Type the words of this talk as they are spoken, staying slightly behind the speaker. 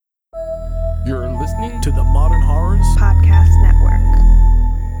listening to the Modern Horrors Podcast Network.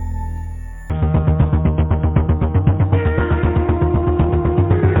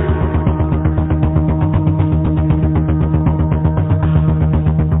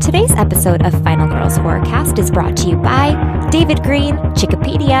 Today's episode of Final Girls Horrorcast is brought to you by David Green,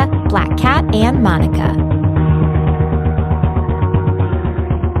 Chickapedia, Black Cat, and Monica.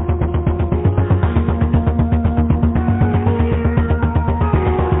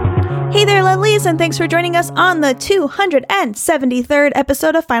 Hey there, lovelies, and thanks for joining us on the 273rd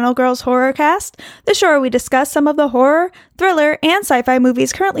episode of Final Girls Horrorcast, the show where we discuss some of the horror, thriller, and sci-fi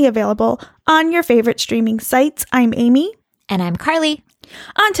movies currently available on your favorite streaming sites. I'm Amy. And I'm Carly.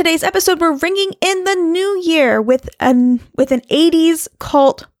 On today's episode, we're ringing in the new year with an 80s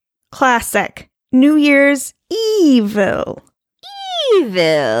cult classic, New Year's Evil.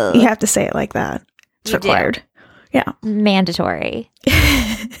 Evil. You have to say it like that. It's required. Yeah. Mandatory.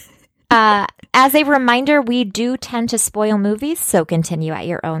 As a reminder, we do tend to spoil movies, so continue at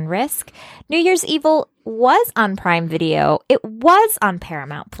your own risk. New Year's Evil was on Prime Video. It was on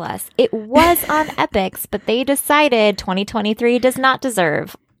Paramount Plus. It was on Epix, but they decided 2023 does not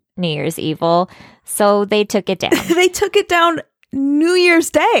deserve New Year's Evil, so they took it down. They took it down New Year's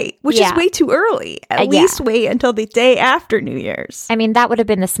Day, which is way too early. At least wait until the day after New Year's. I mean, that would have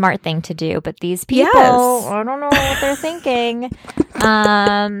been the smart thing to do, but these people, I don't know what they're thinking.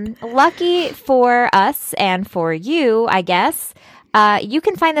 Lucky for us and for you, I guess, you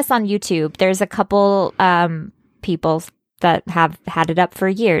can find this on YouTube. There's a couple people that have had it up for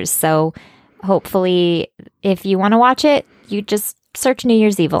years, so hopefully if you want to watch it, you just search New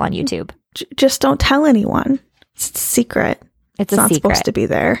Year's Evil on YouTube. Just don't tell anyone. It's a secret. It's not supposed to be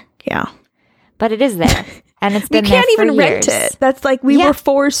there. Yeah. But it is there. And it's been there for years. You can't even rent it. That's like, we were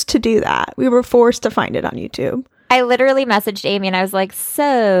forced to do that. We were forced to find it on YouTube. I literally messaged Amy and I was like,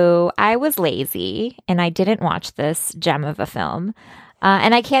 so I was lazy and I didn't watch this gem of a film.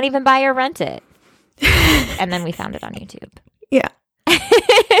 And I can't even buy or rent it. And then we found it on YouTube. Yeah.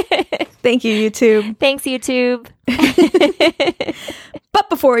 Thank you, YouTube. Thanks, YouTube. But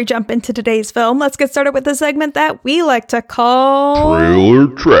before we jump into today's film, let's get started with the segment that we like to call Trailer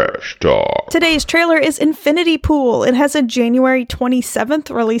Trash Talk. Today's trailer is Infinity Pool. It has a January 27th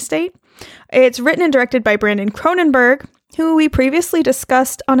release date. It's written and directed by Brandon Cronenberg, who we previously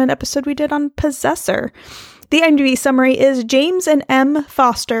discussed on an episode we did on Possessor. The IMDb summary is James and M.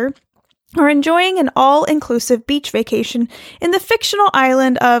 Foster are enjoying an all-inclusive beach vacation in the fictional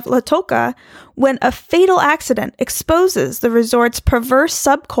island of Latoka when a fatal accident exposes the resort's perverse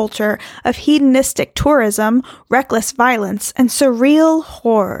subculture of hedonistic tourism, reckless violence, and surreal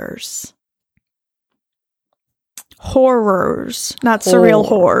horrors. Horrors, not surreal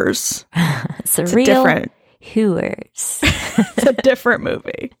horrors. Surreal different horrors. It's a different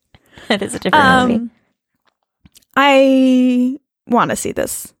movie. It is a different movie. I want to see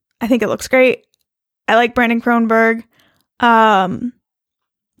this. I think it looks great. I like Brandon Cronenberg. I'm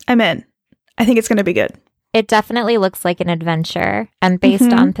in. I think it's going to be good. It definitely looks like an adventure. And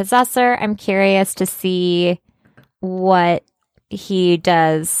based on Possessor, I'm curious to see what he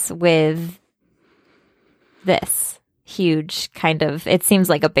does with this huge kind of, it seems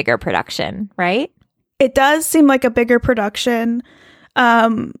like a bigger production, right? It does seem like a bigger production.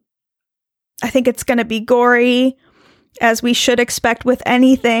 I think it's going to be gory, as we should expect with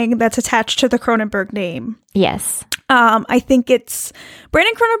anything that's attached to the Cronenberg name. Yes. I think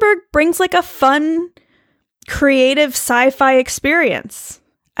Brandon Cronenberg brings like a fun, creative sci-fi experience.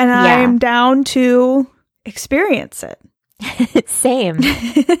 And I'm down to experience it. Same.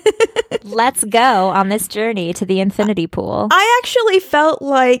 Let's go on this journey to the Infinity Pool. I actually felt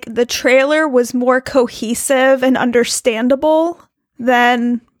like the trailer was more cohesive and understandable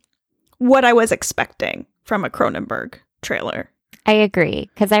than what I was expecting from a Cronenberg trailer. I agree,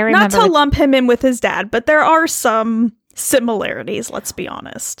 because I remember... Not to lump him in with his dad, but there are some similarities, let's be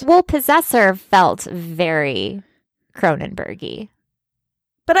honest. Well, Possessor felt very Cronenberg-y.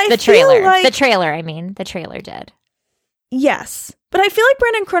 But the trailer did. Yes. But I feel like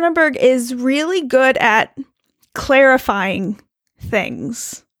Brandon Cronenberg is really good at clarifying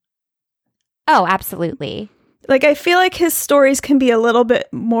things. Oh, absolutely. Like, I feel like his stories can be a little bit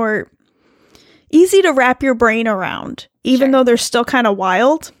more easy to wrap your brain around, even though they're still kind of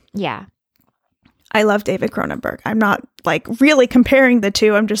wild. Yeah. I love David Cronenberg. I'm not, like, really comparing the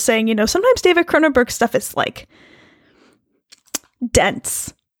two. I'm just saying, sometimes David Cronenberg stuff is, like,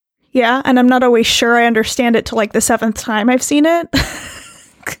 dense. Yeah, and I'm not always sure I understand it till, like, the 7th time I've seen it.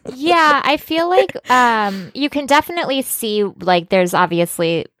 Yeah, I feel like you can definitely see, like, there's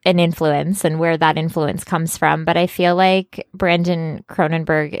obviously an influence and where that influence comes from, but I feel like Brandon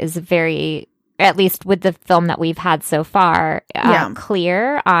Cronenberg is very at least with the film that we've had so far, Yeah.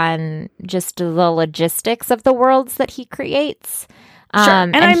 clear on just the logistics of the worlds that he creates. Sure.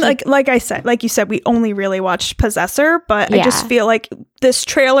 And I'm he- like you said, we only really watched Possessor, but I Yeah. just feel like this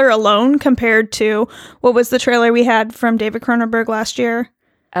trailer alone compared to what was the trailer we had from David Cronenberg last year?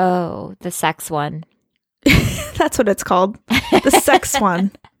 Oh, the sex one. That's what it's called. The sex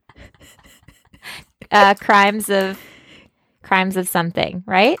one. Crimes of something,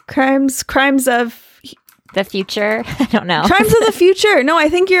 right? Crimes of The future. I don't know. Crimes of the Future. No, I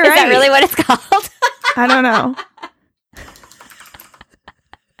think you're Is right. that really what it's called? I don't know.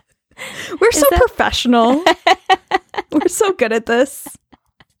 We're so professional. We're so good at this.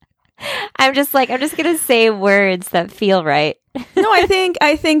 I'm just gonna say words that feel right. No, I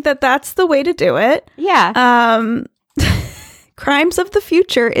think that that's the way to do it. Yeah. Crimes of the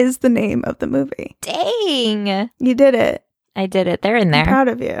Future is the name of the movie. Dang. You did it. I did it. They're in I'm there. proud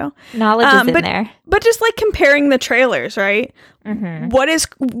of you. Knowledge is in there. But just like comparing the trailers, right? Mm-hmm. What is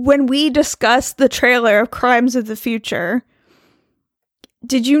when we discussed the trailer of Crimes of the Future?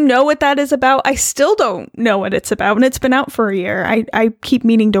 Did you know what that is about? I still don't know what it's about, and it's been out for a year. I keep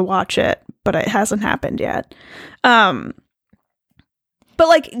meaning to watch it, but it hasn't happened yet. But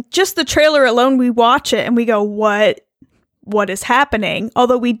like just the trailer alone, we watch it and we go, what is happening?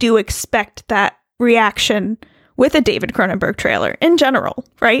 Although we do expect that reaction with a David Cronenberg trailer in general,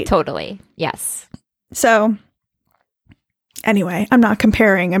 right? Totally. Yes. So anyway, I'm not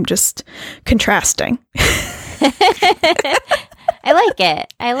comparing, I'm just contrasting. I like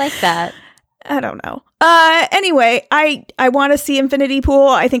it. I like that. I don't know. Anyway, I want to see Infinity Pool.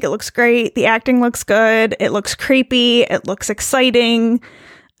 I think it looks great. The acting looks good. It looks creepy. It looks exciting.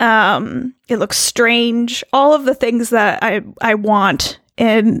 It looks strange. All of the things that I want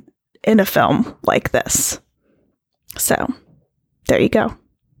in a film like this. So, there you go.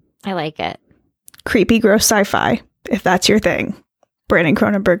 I like it. Creepy, gross sci-fi. If that's your thing, Brandon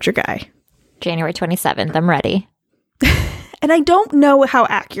Cronenberg's your guy. January 27th. I'm ready. And I don't know how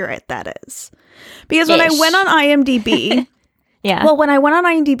accurate that is. Because when I Ish. went on IMDb, Yeah. when I went on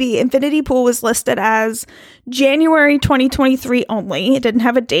IMDb, Infinity Pool was listed as January 2023 only. It didn't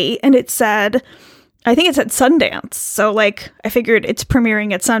have a date, and it said, I think it said Sundance. So, like, I figured it's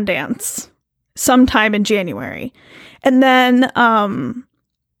premiering at Sundance sometime in January. And then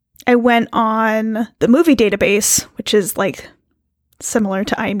I went on the movie database, which is, like, similar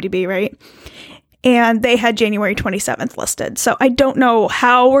to IMDb, right? And they had January 27th listed. So I don't know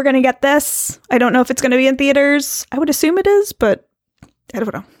how we're going to get this. I don't know if it's going to be in theaters. I would assume it is, but I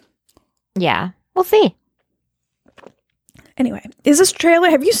don't know. Yeah. We'll see. Anyway, is this trailer?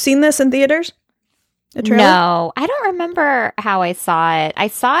 Have you seen this in theaters? The trailer? No, I don't remember how I saw it. I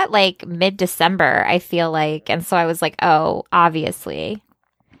saw it like mid-December, I feel like. And so I was like, oh, obviously.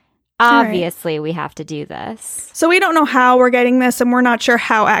 right. Obviously, we have to do this. So we don't know how we're getting this, and we're not sure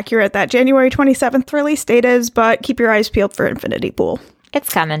how accurate that January 27th release date is, but keep your eyes peeled for Infinity Pool. It's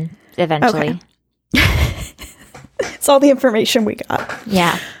coming eventually. Okay. It's all the information we got.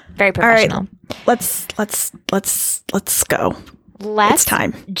 Yeah. Very All right. professional. Let's go. Let's It's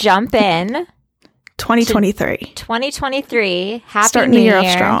time. jump in. 2023. 2023. Happy Starting New the year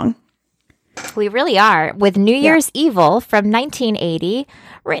Year. off strong. We really are. With New Year's Evil from 1980,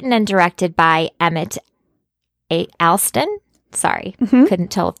 written and directed by Emmett Alston. Sorry, couldn't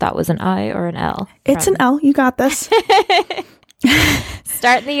tell if that was an I or an L. It's an L. You got this.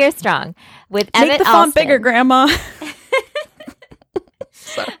 Starting the year strong with Make Emmett the font Alston. bigger, Grandma.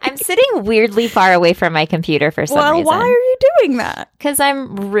 I'm sitting weirdly far away from my computer for some Well, reason. why are you doing that? Because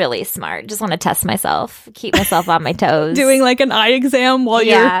I'm really smart. Just want to test myself, keep myself on my toes. Doing like an eye exam while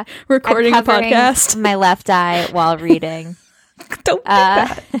Yeah. you're recording I'm a covering podcast. my left eye while reading. Don't do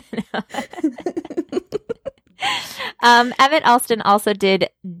that. Emmett Alston also did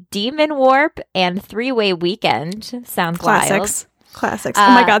Demon Warp and Three-Way Weekend. Sounds Classics. wild. Classics.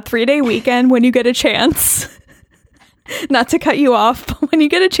 Oh my God. 3-day weekend when you get a chance. Not to cut you off, but when you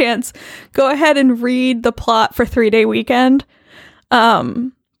get a chance, go ahead and read the plot for 3-day weekend.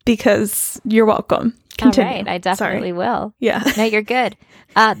 Because you're welcome. Continue. All right, I definitely Sorry. will. Yeah. No, you're good.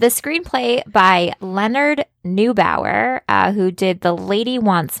 The screenplay by Leonard Neubauer, who did The Lady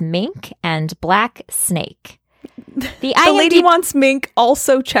Wants Mink and Black Snake. The Lady Wants Mink.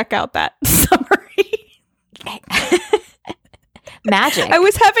 Also check out that summary. Magic. I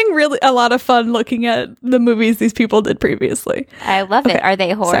was having really a lot of fun looking at the movies these people did previously. I love it. Okay, Are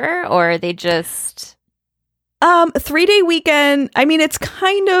they horror or are they just... 3-day weekend. I mean, it's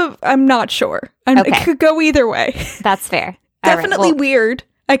kind of, I'm not sure. It Okay. could go either way. That's fair. All right, Definitely well, weird.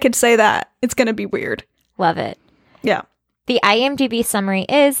 I could say that. It's going to be weird. love it. Yeah. The IMDb summary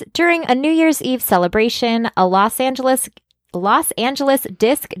is, during a New Year's Eve celebration, a Los Angeles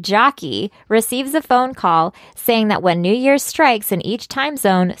disc jockey receives a phone call saying that when New Year's strikes in each time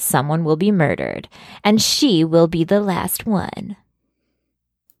zone, someone will be murdered, and she will be the last one.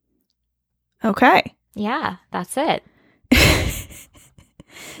 Okay. Yeah, that's it.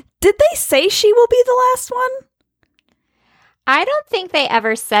 Did they say she will be the last one? I don't think they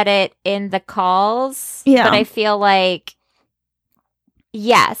ever said it in the calls, Yeah. but I feel like,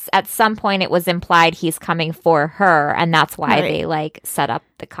 yes, at some point it was implied he's coming for her, and that's why Right. they, like, set up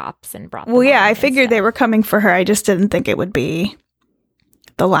the cops and brought them Well, yeah, on I and figured they stuff. were coming for her. I just didn't think it would be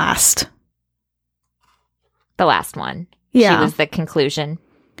the last. The last one. Yeah. She was the conclusion.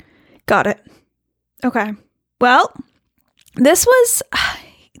 Got it. Okay. Well, this is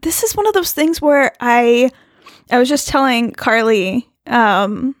one of those things where I was just telling Carly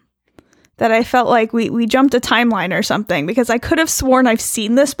that I felt like we jumped a timeline or something, because I could have sworn I've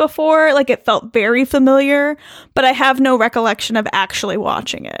seen this before. Like, it felt very familiar, but I have no recollection of actually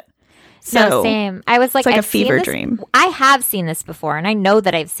watching it. So No, same. I was like, it's like a I've seen fever this- dream. I have seen this before, and I know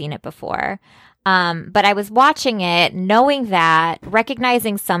that I've seen it before. But I was watching it, knowing that,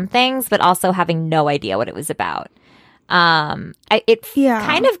 recognizing some things, but also having no idea what it was about. It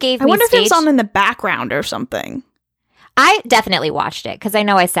kind of gave I me wonder if it was stage- on in the background or something. I definitely watched it because I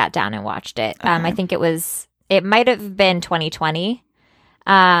know I sat down and watched it. Okay. I think it might have been 2020.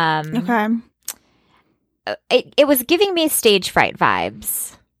 Okay. It was giving me stage fright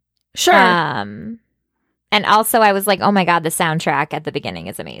vibes. Sure. And also I was like, oh my God, the soundtrack at the beginning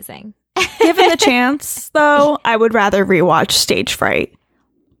is amazing. Given the chance, though, I would rather rewatch Stage Fright.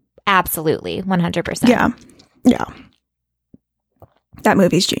 Absolutely. 100%. Yeah. Yeah. That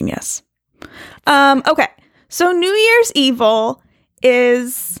movie's genius. Okay. So New Year's Evil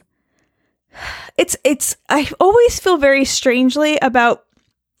is I always feel very strangely about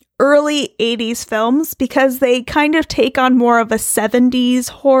early 80s films, because they kind of take on more of a 70s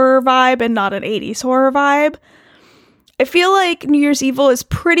horror vibe and not an 80s horror vibe. I feel like New Year's Evil is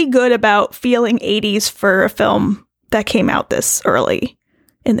pretty good about feeling 80s for a film that came out this early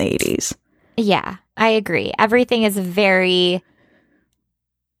in the 80s. Yeah, I agree. Everything is very...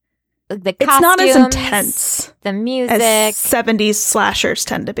 The costumes, It's not as intense the music, as 70s slashers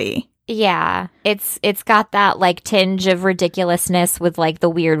tend to be. yeah, it's got that like tinge of ridiculousness with like the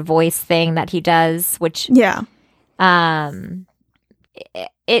weird voice thing that he does, which Yeah. yeah,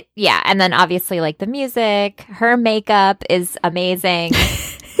 and then obviously like the music, her makeup is amazing.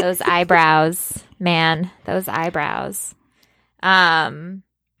 Those eyebrows, man, those eyebrows. I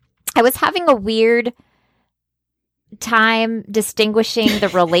was having a weird time distinguishing the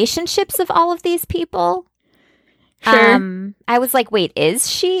relationships of all of these people. Sure. I was like, wait, is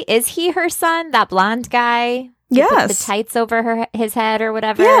he her son? That blonde guy? Who put the Yes. tights over his head or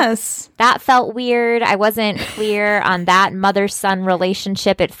whatever. Yes. That felt weird. I wasn't clear on that mother-son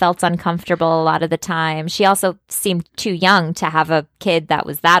relationship. It felt uncomfortable a lot of the time. She also seemed too young to have a kid that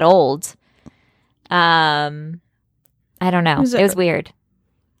was that old. I don't know. It was weird.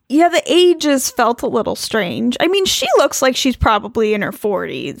 Yeah, the ages felt a little strange. I mean, she looks like she's probably in her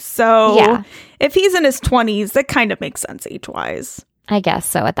 40s. So Yeah. if he's in his 20s, that kind of makes sense age-wise. I guess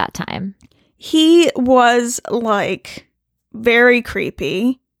so at that time. He was, like, very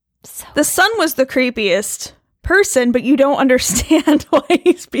creepy. So The son was the creepiest person, but you don't understand why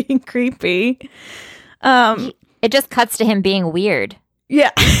he's being creepy. it just cuts to him being weird.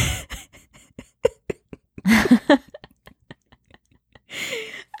 Yeah.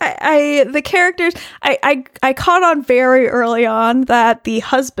 The characters, I caught on very early on that the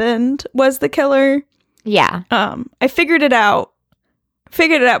husband was the killer. Yeah. I figured it out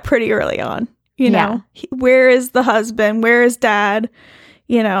pretty early on. You know, Yeah. Where is the husband? Where is dad?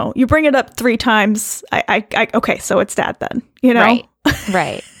 You know, you bring it up 3 times. Okay, so it's dad then. You know, Right.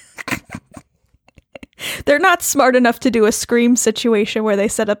 Right. They're not smart enough to do a Scream situation where they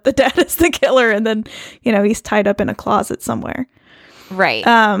set up the dad as the killer and then, you know, he's tied up in a closet somewhere. Right.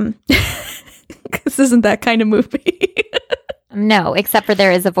 This isn't that kind of movie. No, except for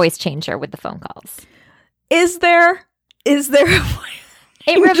there is a voice changer with the phone calls. Is there a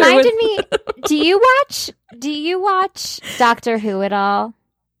It reminded me. Do you watch Doctor Who at all?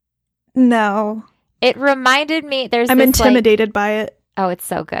 No. It reminded me. I'm intimidated by it. Oh, it's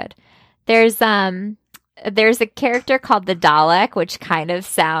so good. There's a character called the Dalek, which kind of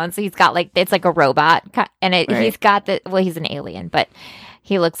sounds. He's got like it's like a robot, and Right. he's got he's an alien, but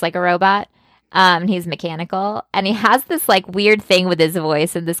he looks like a robot. He's mechanical, and he has this like weird thing with his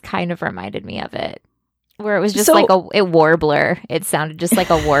voice, and this kind of reminded me of it, where it was just So- like a warbler. It sounded just like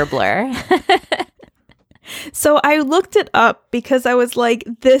a warbler. So I looked it up because I was like,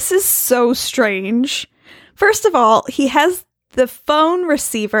 this is so strange. First of all, he has the phone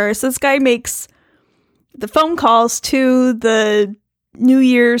receiver. So this guy makes the phone calls to the New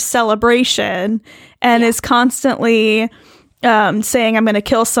Year's celebration and is constantly saying, I'm going to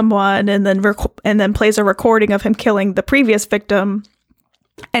kill someone, and then plays a recording of him killing the previous victim.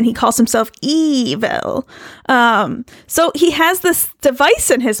 And he calls himself evil. So he has this device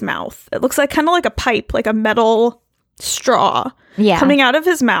in his mouth. It looks like kind of like a pipe, like a metal straw coming out of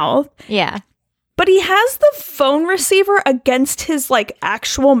his mouth. Yeah. But he has the phone receiver against his like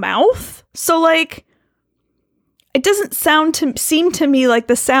actual mouth. So like it doesn't seem to me like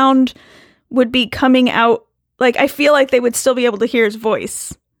the sound would be coming out. Like I feel like they would still be able to hear his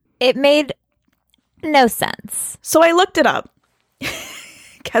voice. It made no sense. So I looked it up.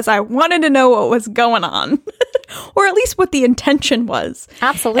 Because I wanted to know what was going on, or at least what the intention was.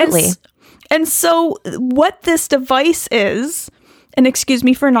 Absolutely. And so what this device is, and excuse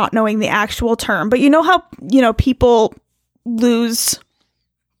me for not knowing the actual term, but you know how, people lose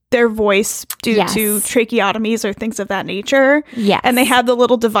their voice due to tracheotomies or things of that nature? Yes. And they have the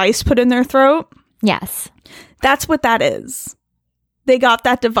little device put in their throat? Yes. That's what that is. They got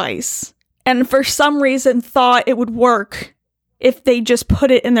that device, and for some reason thought it would work if they just put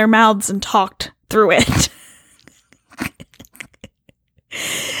it in their mouths and talked through it.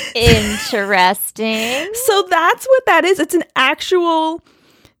 Interesting. So that's what that is. It's an actual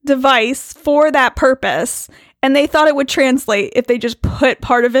device for that purpose. And they thought it would translate if they just put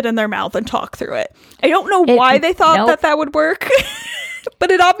part of it in their mouth and talk through it. I don't know why they thought that would work, but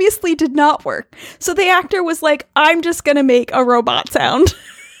it obviously did not work. So the actor was like, I'm just going to make a robot sound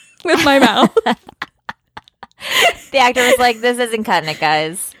with my mouth. The actor was like, this isn't cutting it,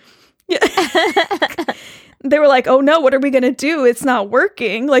 guys. Yeah. They were like, oh no, what are we going to do? It's not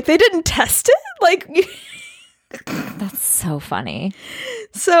working. Like, they didn't test it. Like, that's so funny.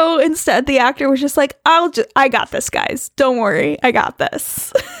 So instead, the actor was just like, I got this, guys. Don't worry. I got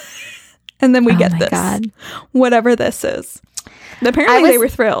this. And then we get this. God. Whatever this is. Apparently, they were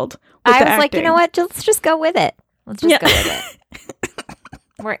thrilled. I was like, you know what? Let's just go with it. Let's just go with it.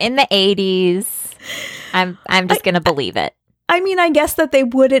 We're in the 80s. I'm just going to believe it. I mean, I guess that they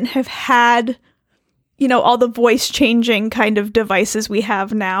wouldn't have had, all the voice changing kind of devices we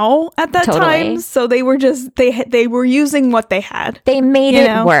have now at that time. So they were just, they were using what they had. They made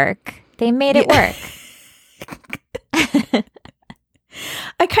it work. They made it work.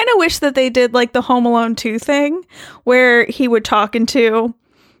 I kind of wish that they did like the Home Alone 2 thing where he would talk into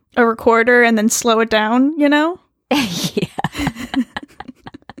a recorder and then slow it down, Yeah.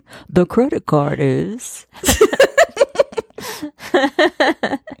 The credit card is.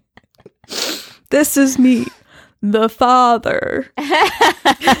 This is me, the father.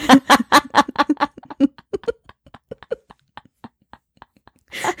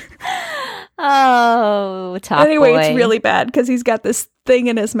 Oh, top Anyway, boy. It's really bad because he's got this thing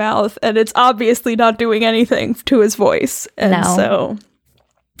in his mouth and it's obviously not doing anything to his voice. And so...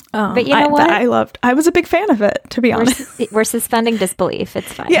 but you know what? I was a big fan of it, to be honest. We're suspending disbelief.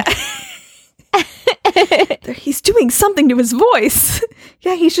 It's fine. Yeah. He's doing something to his voice.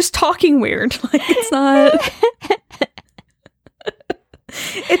 Yeah, he's just talking weird. Like, it's not...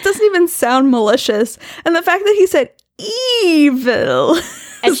 It doesn't even sound malicious. And the fact that he said evil...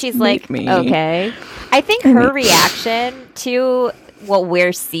 And she's like, okay. I think her reaction to what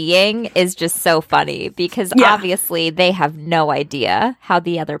we're seeing is just so funny because obviously they have no idea how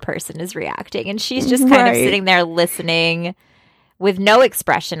the other person is reacting. And she's just kind of sitting there listening with no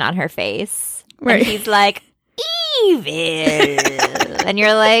expression on her face. Right. And he's like, evil. And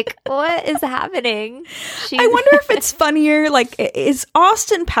you're like, what is happening? I wonder if it's funnier. Like, is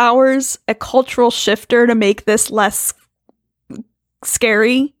Austin Powers a cultural shifter to make this less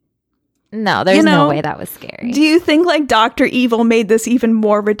scary? No, there's no way that was scary. Do you think like Dr. Evil made this even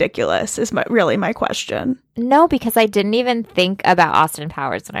more ridiculous is really my question. No, because I didn't even think about Austin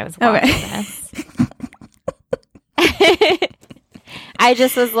Powers when I was watching this. I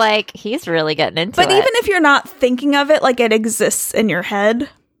just was like, he's really getting into it. But even if you're not thinking of it, like it exists in your head,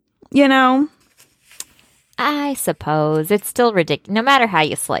 I suppose. It's still ridiculous. No matter how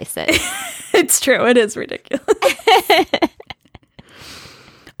you slice it. It's true. It is ridiculous.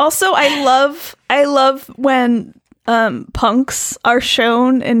 Also, I love when punks are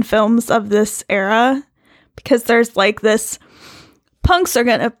shown in films of this era because there's like this punks are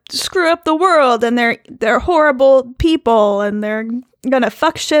gonna screw up the world and they're horrible people and they're gonna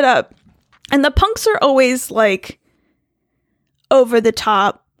fuck shit up, and the punks are always like over the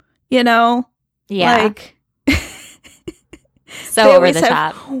top, like so over the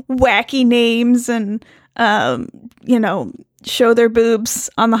top, wacky names and show their boobs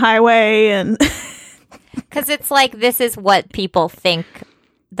on the highway. And because it's like, this is what people think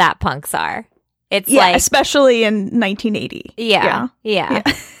that punks are. It's yeah, like, especially in 1980. yeah.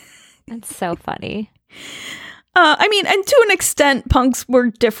 It's so funny. I mean, and to an extent, punks were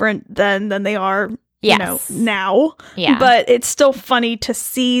different then than they are, now. Yeah. But it's still funny to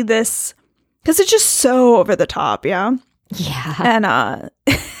see this because it's just so over the top. Yeah. Yeah. And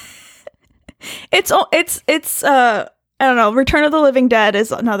it's I don't know. Return of the Living Dead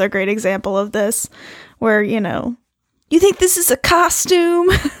is another great example of this, where you think this is a costume.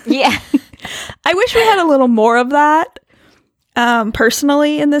 Yeah. I wish we had a little more of that.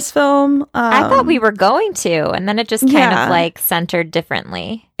 Personally, in this film, I thought we were going to, and then it just kind of like centered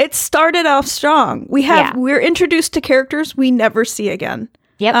differently. It started off strong. We're introduced to characters we never see again.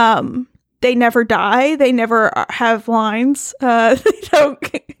 Yep. They never die. They never have lines. They don't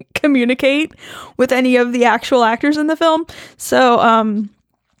communicate with any of the actual actors in the film. So, I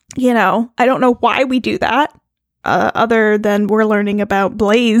don't know why we do that, other than we're learning about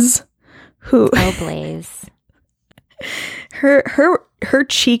Blaze, who Blaze. her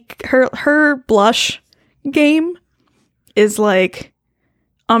cheek, her blush game is like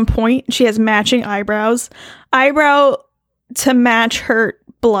on point. She has matching eyebrow to match her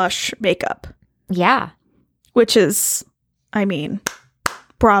blush makeup. Yeah. Which is, I mean,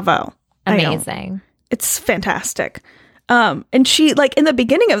 bravo. Amazing. It's fantastic. And she, like, in the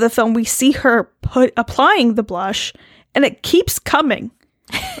beginning of the film, we see her applying the blush, and it keeps coming.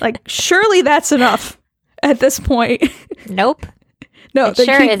 Like, surely that's enough at this point. Nope. No, it they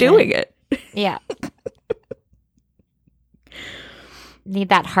sure keep isn't. doing it. Yeah. Need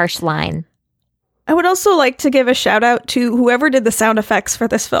that harsh line. I would also like to give a shout out to whoever did the sound effects for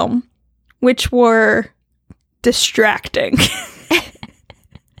this film, which were distracting.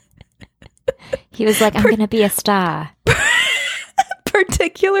 He was like, I'm going to be a star.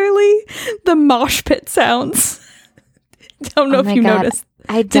 Particularly the mosh pit sounds. Don't know if you noticed.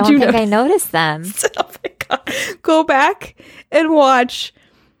 I don't think I noticed them. Oh my God. Go back and watch.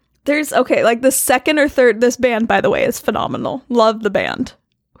 There's, like the second or third, this band, by the way, is phenomenal. Love the band.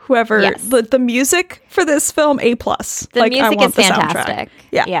 Whoever, yes. the music for this film, A+. The music is fantastic.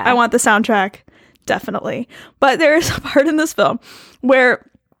 Yeah, I want the soundtrack, definitely. But there's a part in this film where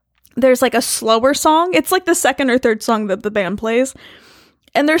there's like a slower song. It's like the second or third song that the band plays.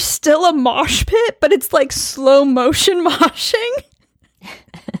 And there's still a mosh pit, but it's like slow motion moshing.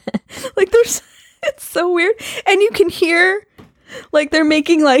 Like it's so weird. And you can hear like they're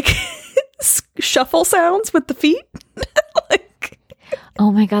making like shuffle sounds with the feet. Like,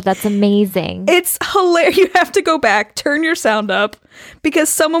 oh my God, that's amazing. It's hilarious. You have to go back, turn your sound up, because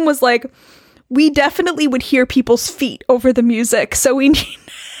someone was like, we definitely would hear people's feet over the music, so we need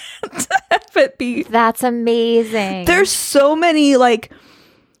to have it be. That's amazing. There's so many like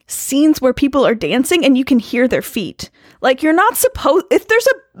scenes where people are dancing and you can hear their feet. Like, you're not supposed, if there's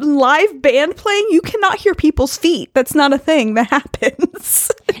a live band playing, you cannot hear people's feet. That's not a thing that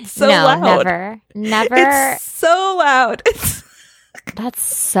happens. It's so loud. Never. It's so loud. That's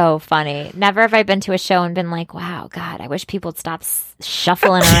so funny. Never have I been to a show and been like, wow, God, I wish people would stop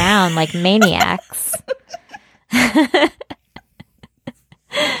shuffling around like maniacs. That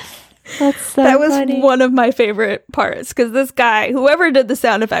was funny. one of my favorite parts, because this guy, whoever did the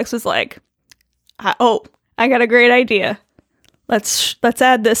sound effects, was like, I got a great idea. Let's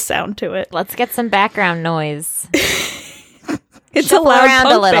add this sound to it. Let's get some background noise. It's Shuffle a loud around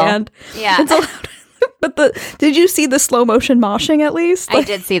punk a little. band. Yeah. It's a loud, but did you see the slow motion moshing at least? I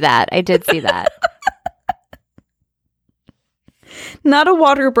did see that. Not a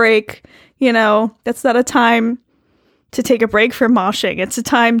water break, that's not a time to take a break from moshing. It's a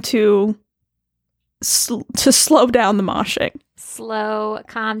time to slow down the moshing.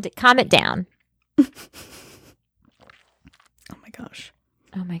 Calm it down. Oh my gosh.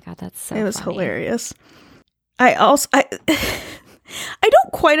 Oh my God, that's so It was funny. hilarious. I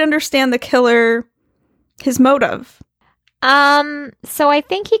don't quite understand the killer, his motive. So I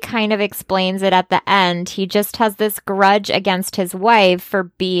think he kind of explains it at the end. He just has this grudge against his wife for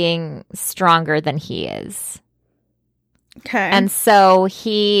being stronger than he is. Okay. And so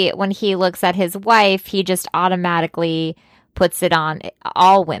when he looks at his wife, he just automatically puts it on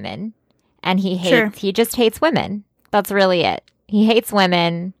all women. And he just hates women. That's really it. He hates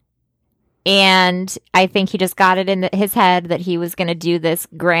women. And I think he just got it in his head that he was going to do this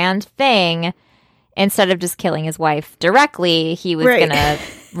grand thing. Instead of just killing his wife directly, he was going to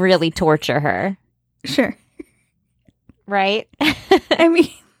really torture her. Sure. Right? I mean,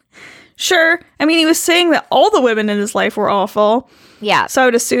 sure. I mean, he was saying that all the women in his life were awful. Yeah. So I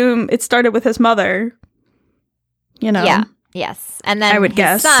would assume it started with his mother. you know? Yeah. Yes. And then I would his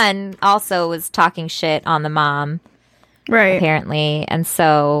guess. son also was talking shit on the mom, Right. apparently. And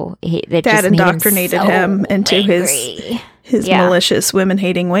so they Dad just made indoctrinated him, so into angry. his Yeah. malicious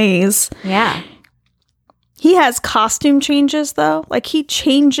women-hating ways. Yeah. He has costume changes, though. Like, he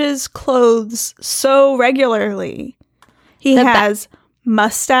changes clothes so regularly. He has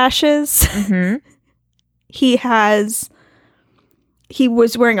mustaches. Hmm. He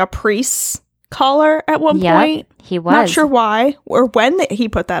was wearing a priest's collar at one Yep, point. he was. Not sure why or when he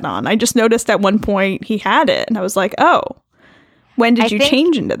put that on. I just noticed at one point he had it, and I was like, oh, when did I you think-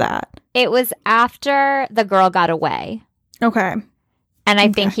 change into that? It was after the girl got away. Okay. And I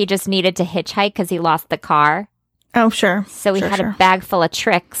think he just needed to hitchhike because he lost the car. Oh, sure. So he Sure, had sure. a bag full of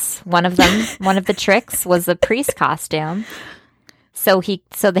tricks. One of the tricks was a priest costume. So the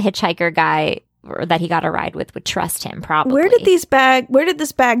hitchhiker guy that he got a ride with would trust him, probably. Where did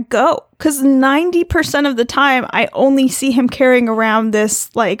this bag go? Because 90% of the time, I only see him carrying around this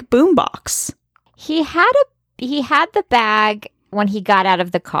like boombox. He had the bag when he got out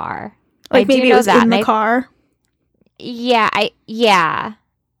of the car. Like I do maybe know it was that. in the car. Yeah.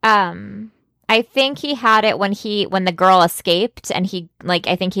 I think he had it when the girl escaped, and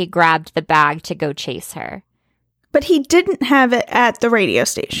I think he grabbed the bag to go chase her. But he didn't have it at the radio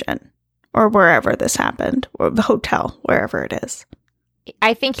station or wherever this happened, or the hotel, wherever it is.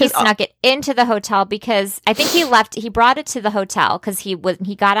 I think he 'Cause- snuck it into the hotel because I think he brought it to the hotel because he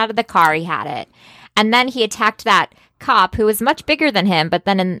got out of the car, he had it. And then he attacked that cop who was much bigger than him, but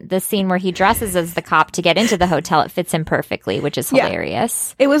then in the scene where he dresses as the cop to get into the hotel, it fits him perfectly, which is Yeah.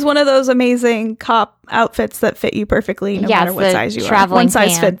 hilarious. It was one of those amazing cop outfits that fit you perfectly, no Yeah, matter it's what the size you are. traveling One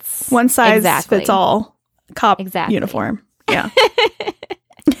size pants. One size Exactly. fits all. Cop Exactly. uniform. Yeah.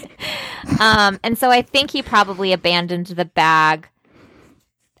 And so I think he probably abandoned the bag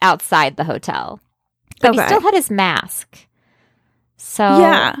outside the hotel. But he Okay. still had his mask. So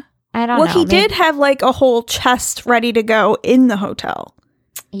Yeah. I don't Well, know. he Maybe- did have like a whole chest ready to go in the hotel.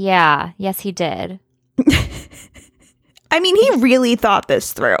 Yeah. Yes, he did. I mean, he really thought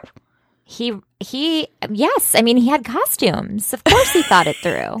this through. He yes, I mean he had costumes. Of course he thought it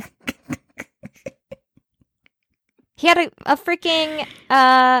through. He had a freaking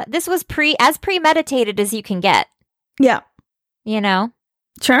this was as premeditated as you can get, Yeah. you know?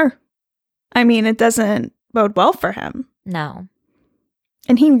 Sure. I mean, it doesn't bode well for him. No.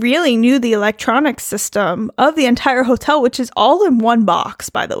 And he really knew the electronics system of the entire hotel, which is all in one box,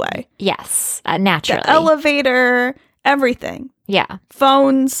 by the way. Yes, naturally. The elevator, everything. Yeah.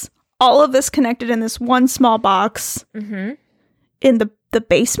 Phones, all of this connected in this one small box. Mhm. In the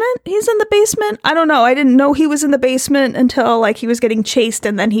basement? He's in the basement? I don't know. I didn't know he was in the basement until like he was getting chased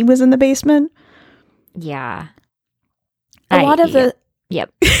and then he was in the basement. Yeah. A lot of the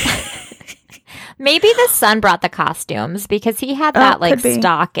Yep. Maybe the son brought the costumes because he had that like could be.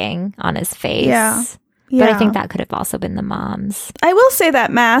 stocking on his face. Yeah. But I Yeah. think that could have also been the mom's. I will say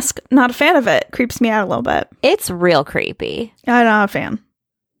that mask, not a fan of it. Creeps me out a little bit. It's real creepy. I'm not a fan.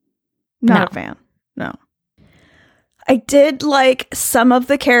 Not No. a fan. No. I did like some of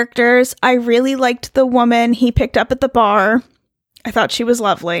the characters. I really liked the woman he picked up at the bar. I thought she was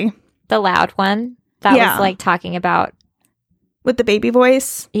lovely. The loud one that Yeah. was like talking about. With the baby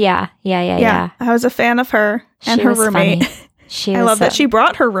voice. Yeah. I was a fan of her and She her was roommate. funny. She I was love that she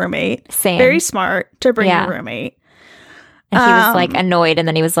brought her roommate. same. Very smart to bring Yeah. a roommate. And he was like Um, annoyed, and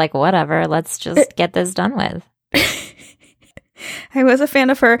then he was like, "Whatever, let's just get this done with." I was a fan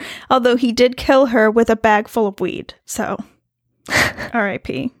of her, although he did kill her with a bag full of weed. So,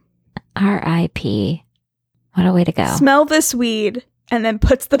 R.I.P. R.I.P. What a way to go! Smell this weed, and then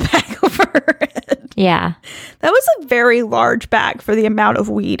puts the bag over her head. Yeah, That was a very large bag for the amount of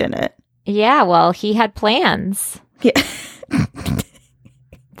weed in it. yeah. Well, he had plans. Yeah.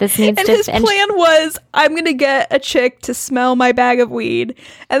 This needs And to. his plan was, I'm going to get a chick to smell my bag of weed,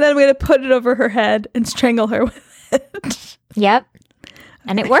 and then I'm going to put it over her head and strangle her with it. Yep,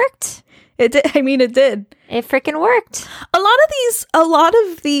 and it worked. It did. I mean, it did. It freaking worked. A lot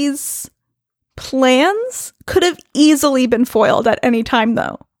of these plans could have easily been foiled at any time,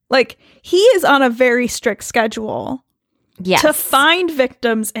 though. Like, he is on a very strict schedule Yes. to find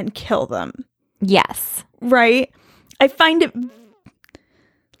victims and kill them, Yes. right? I find it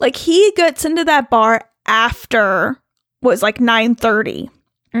like he gets into that bar after was like 9:30,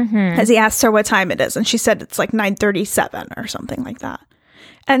 Mm-hmm. as he asked her what time it is, and she said it's like 9:37 or something like that.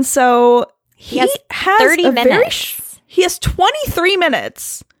 And so he has has 30 a very minutes. he has 23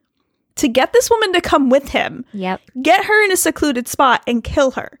 minutes to get this woman to come with him, Yep. get her in a secluded spot, and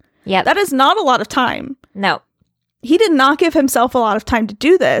kill her. Yep. That is not a lot of time. No. He did not give himself a lot of time to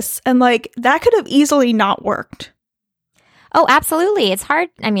do this, and like that could have easily not worked. Oh, absolutely. It's hard.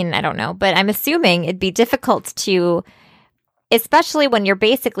 I mean, I don't know, but I'm assuming it'd be difficult to, especially when you're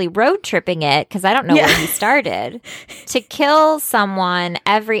basically road tripping it, because I don't know where he started, to kill someone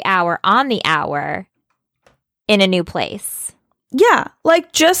every hour on the hour in a new place. Yeah,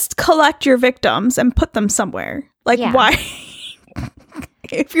 like just collect your victims and put them somewhere. Like why?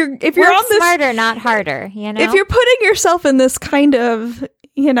 if you're Work on this smarter, not harder, you know? If you're putting yourself in this kind of,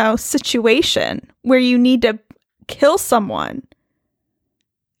 situation where you need to kill someone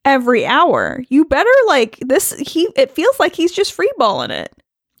every hour, you better it feels like he's just freeballing it.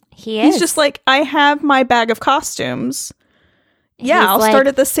 He's just like, I have my bag of costumes. Yeah, I'll start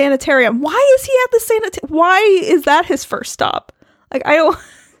at the sanitarium. Why is he at the sanitarium? Why is that his first stop? Like, I don't...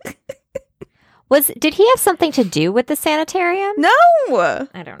 Did he have something to do with the sanitarium? No!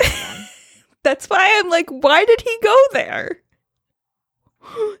 I don't know then. That's why I'm like, why did he go there?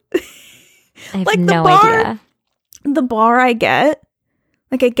 I have no idea. The bar I get.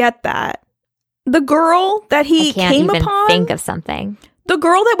 Like, I get that. The girl that he came upon. I can't even think of something. The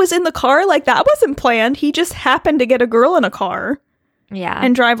girl that was in the car, like, that wasn't planned. He just happened to get a girl in a car. Yeah.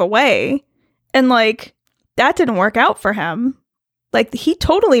 And drive away. And, like, that didn't work out for him. Like, he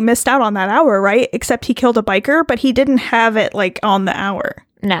totally missed out on that hour, right? Except he killed a biker, but he didn't have it, like, on the hour.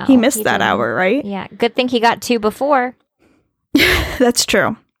 No. He missed that hour, right? Yeah. Good thing he got 2 before. That's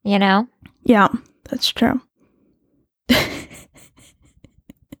true. You know? Yeah, that's true. I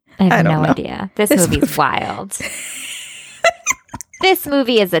have no idea. This movie's wild. This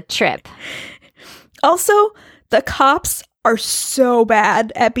movie is a trip. Also, the cops are so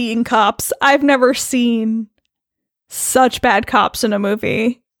bad at being cops. I've never seen such bad cops in a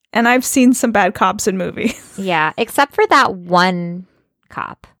movie. And I've seen some bad cops in movies. Yeah, except for that one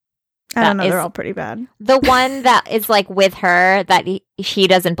cop. I don't know, they're all pretty bad. The one that is like with her, that he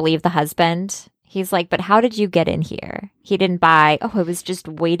doesn't believe the husband. He's like, but how did you get in here? He didn't buy. Oh, I was just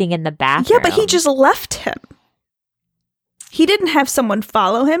waiting in the bathroom. Yeah, but he just left him. He didn't have someone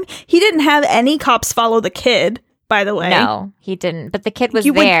follow him. He didn't have any cops follow the kid, by the way. No, he didn't. But the kid was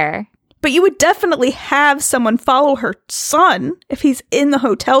there. But you would definitely have someone follow her son if he's in the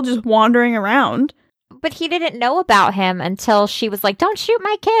hotel just wandering around. But he didn't know about him until she was like, don't shoot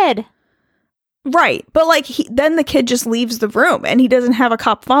my kid. Right. But like then the kid just leaves the room and he doesn't have a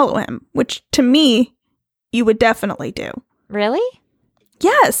cop follow him, which to me, you would definitely do. Really?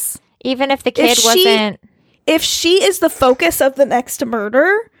 Yes. Even if the kid wasn't... If she is the focus of the next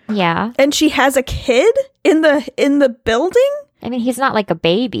murder... Yeah. And she has a kid in the building? I mean, he's not like a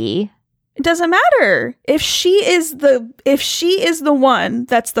baby. It doesn't matter. If she is the one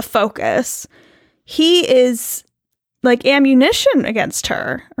that's the focus, he is like ammunition against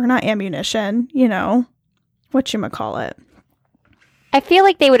her. Or not ammunition, whatchamacallit. I feel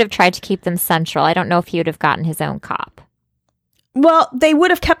like they would have tried to keep them central. I don't know if he would have gotten his own cop. Well, they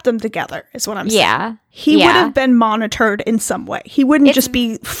would have kept them together, is what I'm saying. Yeah. He would have been monitored in some way. He wouldn't just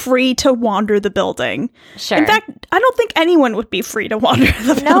be free to wander the building. Sure. In fact, I don't think anyone would be free to wander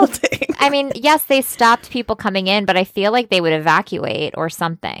the building. I mean, yes, they stopped people coming in, but I feel like they would evacuate or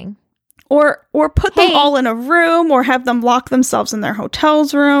something. Or put them all in a room, or have them lock themselves in their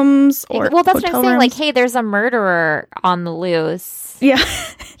hotels' rooms. Well, that's what I'm saying. Rooms. Like, hey, there's a murderer on the loose. Yeah.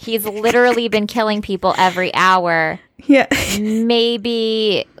 He's literally been killing people every hour. Yeah.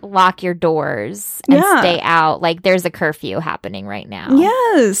 Maybe lock your doors and stay out. Like, there's a curfew happening right now.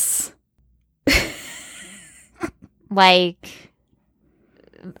 Yes. Like,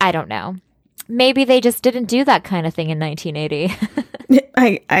 I don't know. Maybe they just didn't do that kind of thing in 1980.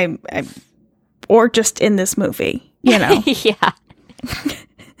 I or just in this movie, Yeah.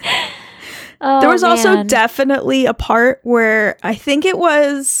 There was also definitely a part where I think it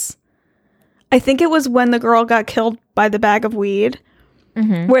was when the girl got killed by the bag of weed,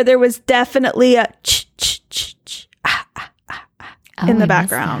 where there was definitely a in the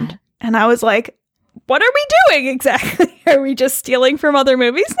background. And I was like, what are we doing exactly? Are we just stealing from other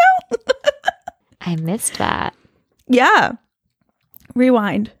movies now? I missed that. Yeah.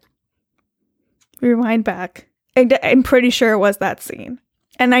 Rewind back. I'm pretty sure it was that scene.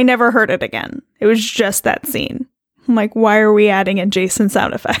 And I never heard it again. It was just that scene. I'm like, why are we adding in Jason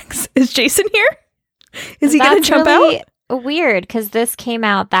sound effects? Is Jason here? Is he going to jump out? Weird, because this came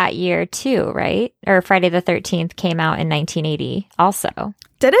out that year too, right? Or Friday the 13th came out in 1980 also.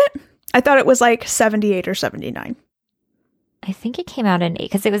 Did it? I thought it was like 78 or 79. I think it came out in 8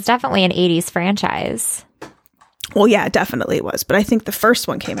 because it was definitely an 80s franchise. Well, yeah, it definitely was. But I think the first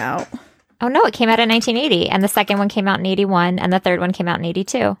one came out. Oh, no, it came out in 1980. And the second one came out in 81. And the third one came out in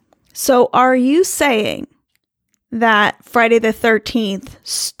 82. So are you saying that Friday the 13th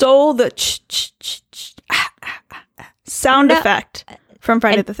stole the sound effect from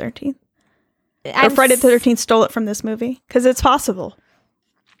Friday the 13th. Or Friday the 13th stole it from this movie? Because it's possible.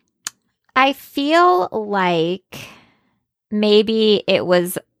 I feel like maybe it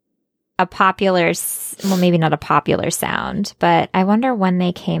was a popular, well, maybe not a popular sound, but I wonder when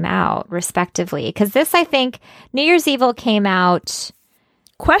they came out, respectively. Because this, I think, New Year's Evil came out...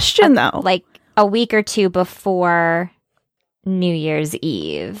 Question, though. Like a week or two before New Year's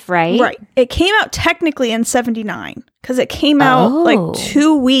Eve, right? Right. It came out technically in 79, because it came out like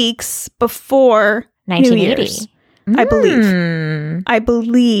 2 weeks before 1980. New Year's, I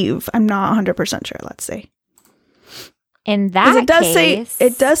believe. I'm not 100% sure. Let's see. In that case...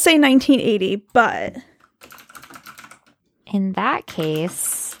 It does say 1980, but... In that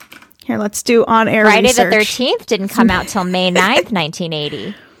case... Here, let's do on-air Friday research. the 13th didn't come out till May 9th,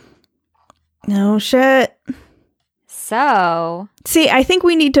 1980. No shit. So... See, I think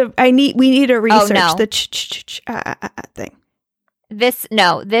we need to research the thing.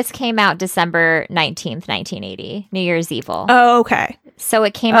 This came out December 19th, 1980. New Year's Evil. Oh, okay. So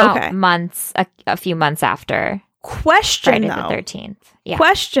it came out a few months after. Question, Friday though. the 13th. Yeah.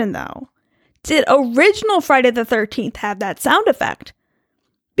 Question, though. Did original Friday the 13th have that sound effect?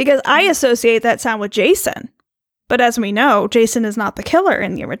 Because I associate that sound with Jason. But as we know, Jason is not the killer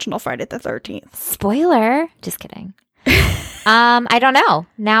in the original Friday the 13th. Spoiler. Just kidding. I don't know.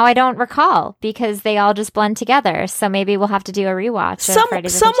 Now I don't recall because they all just blend together. So maybe we'll have to do a rewatch.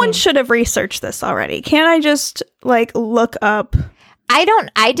 Someone should have researched this already. Can't I just look up? I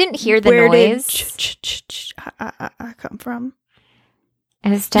didn't hear the noise. Where did come from? It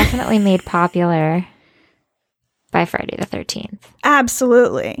was definitely made popular by Friday the 13th.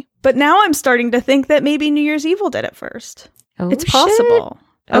 Absolutely. But now I'm starting to think that maybe New Year's Evil did it first. It's possible.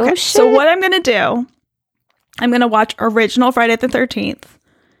 Okay, so what I'm going to do, I'm going to watch original Friday the 13th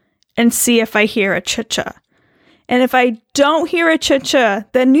and see if I hear a cha-cha. And if I don't hear a cha-cha,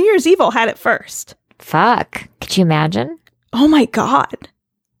 then New Year's Evil had it first. Fuck. Could you imagine? Oh my God.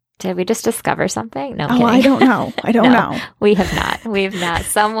 Did we just discover something? No, I don't know. I don't know. We have not. We've not.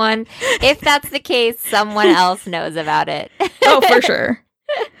 Someone, if that's the case, someone else knows about it. Oh, for sure.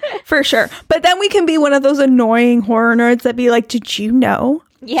 For sure. But then we can be one of those annoying horror nerds that be like, did you know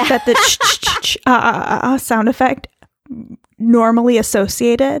that the sound effect normally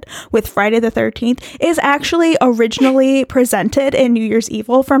associated with Friday the 13th is actually originally presented in New Year's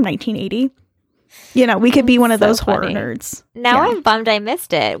Evil from 1980? You know, we could be one of those horror nerds. Now I'm bummed I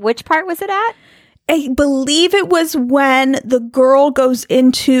missed it. Which part was it at? I believe it was when the girl goes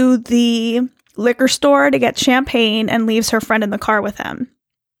into the liquor store to get champagne and leaves her friend in the car with him.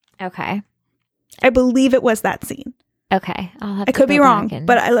 Okay. I believe it was that scene. Okay. I could be wrong,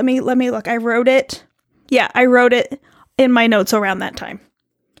 but let me look. I wrote it. Yeah, I wrote it in my notes around that time.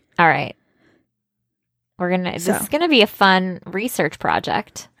 All right. This is gonna be a fun research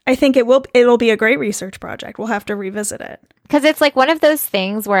project. I think it'll be a great research project. We'll have to revisit it. Because it's like one of those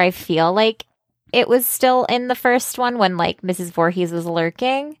things where I feel like it was still in the first one when Mrs. Voorhees was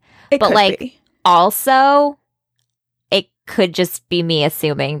lurking. Also it could just be me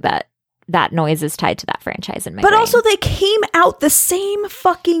assuming that noise is tied to that franchise in my brain. Also they came out the same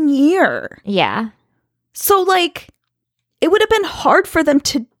fucking year. Yeah. So it would have been hard for them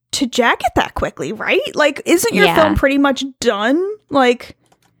to jack it that quickly, right? Isn't your film pretty much done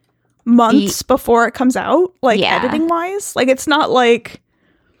months before it comes out, editing wise? It's not like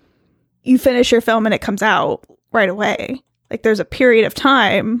you finish your film and it comes out right away. There's a period of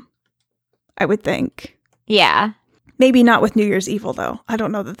time, I would think. Yeah. Maybe not with New Year's Evil, though. I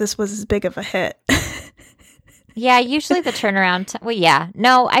don't know that this was as big of a hit. Yeah, usually the turnaround...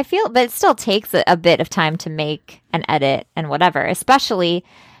 No, I feel... But it still takes a bit of time to make an edit and whatever. Especially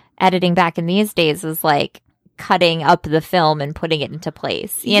editing back in these days is cutting up the film and putting it into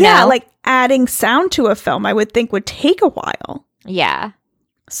place. You know? Adding sound to a film, I would think would take a while. Yeah.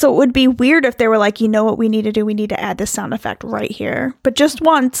 So it would be weird if they were like, you know what we need to do? We need to add this sound effect right here. But just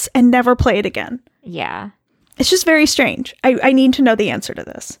once and never play it again. Yeah. It's just very strange. I need to know the answer to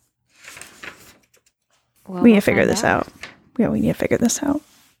this. Well, we need to figure this out. Yeah, we need to figure this out.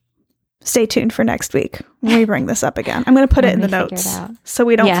 Stay tuned for next week when we bring this up again. I'm going to put it in the notes so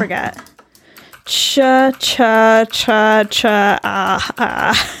we don't forget. Cha, cha, cha,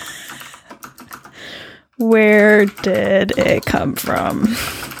 cha, Where did it come from?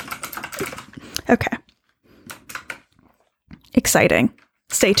 Okay. Exciting.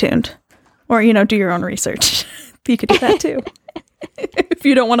 Stay tuned. Or, do your own research. You could do that too. If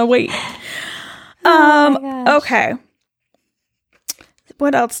you don't want to wait. Okay.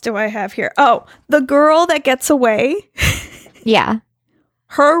 What else do I have here? Oh, the girl that gets away. Yeah.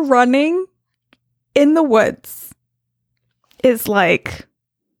 Her running in the woods is like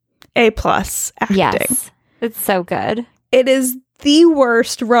A+ acting. Yes. It's so good. It is the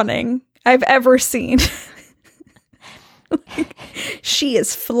worst running I've ever seen. She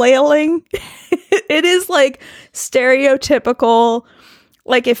is flailing. It is like stereotypical,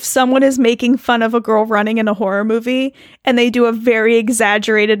 like if someone is making fun of a girl running in a horror movie and they do a very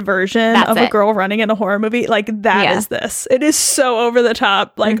exaggerated version of a girl running in a horror movie, like that is this. It is so over the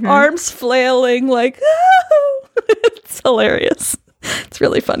top, like arms flailing, like, oh! It's hilarious. It's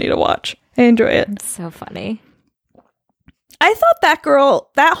really funny to watch. I enjoy it. It's so funny. I thought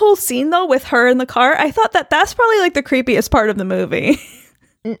that whole scene though with her in the car, I thought that's probably like the creepiest part of the movie.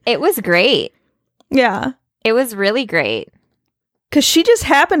 It was great. Yeah. It was really great. Because she just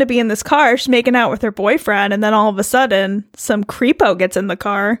happened to be in this car, she's making out with her boyfriend, and then all of a sudden, some creepo gets in the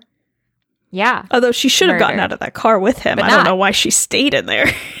car. Yeah. Although she should have gotten out of that car with him. But I don't know why she stayed in there.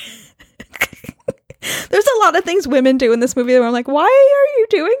 There's a lot of things women do in this movie where I'm like, why are you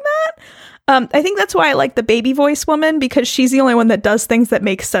doing that? I think that's why I like the baby voice woman, because she's the only one that does things that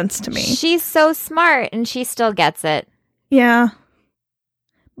make sense to me. She's so smart, and she still gets it. Yeah.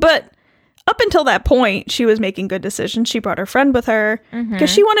 But up until that point, she was making good decisions. She brought her friend with her because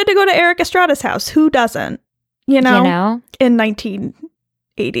she wanted to go to Eric Estrada's house. Who doesn't? You know? In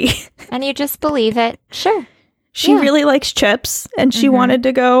 1980. And you just believe it. Sure. She really likes chips, and she wanted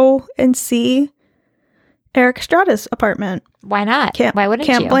to go and see Eric Estrada's apartment. Why not? Why wouldn't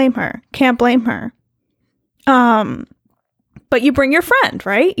you? Can't blame her. Can't blame her. But you bring your friend,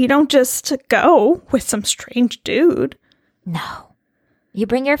 right? You don't just go with some strange dude. No. You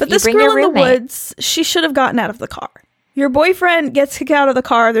bring your But this girl in the woods, she should have gotten out of the car. Your boyfriend gets kicked out of the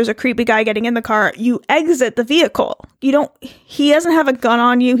car. There's a creepy guy getting in the car. You exit the vehicle. He doesn't have a gun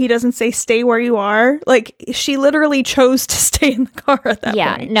on you. He doesn't say stay where you are. Like, she literally chose to stay in the car at that point.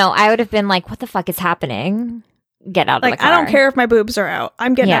 Yeah, no, I would have been like, what the fuck is happening? Get out of the car. I don't care if my boobs are out.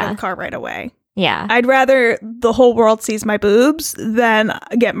 I'm getting out of the car right away. Yeah. I'd rather the whole world sees my boobs than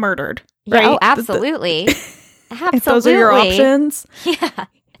get murdered. Right? Oh, absolutely. Absolutely. If those are your options. Yeah.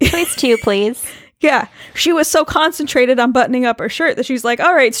 Choice 2, please. Yeah. She was so concentrated on buttoning up her shirt that she's like,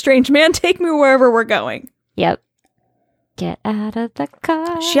 all right, strange man, take me wherever we're going. Yep. Get out of the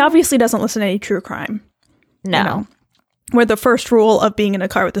car. She obviously doesn't listen to any true crime. No. You know, where the first rule of being in a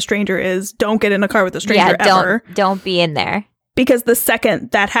car with a stranger is don't get in a car with a stranger ever. Don't be in there. Because the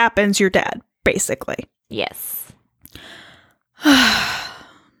second that happens, you're dead, basically. Yes.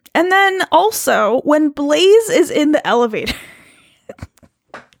 And then also, when Blaze is in the elevator,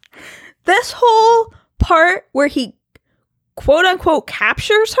 this whole part where he quote unquote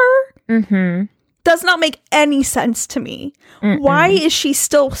captures her does not make any sense to me. Why is she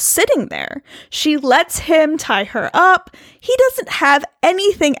still sitting there? She lets him tie her up. He doesn't have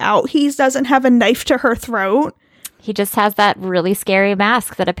anything out. He doesn't have a knife to her throat. He just has that really scary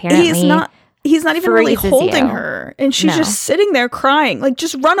mask that apparently he's not even really holding you. her. And she's just sitting there crying. Like,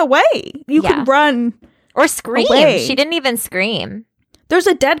 just run away. You could run. Or scream. Away. She didn't even scream. There's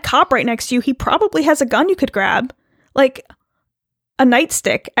a dead cop right next to you. He probably has a gun you could grab. Like, a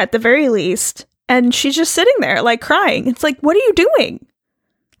nightstick at the very least. And she's just sitting there, like, crying. It's like, what are you doing,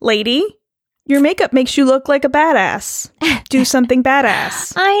 lady? Your makeup makes you look like a badass. Do something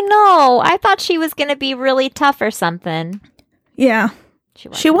badass. I know. I thought she was going to be really tough or something. Yeah.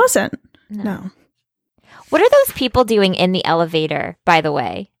 She wasn't. No. What are those people doing in the elevator, by the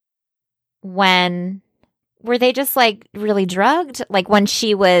way? Were they just, like, really drugged? Like, when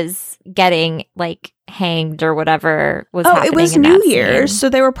she was getting, like, hanged or whatever was happening. Oh, it was New Year's, so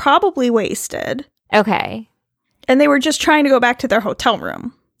they were probably wasted. Okay. And they were just trying to go back to their hotel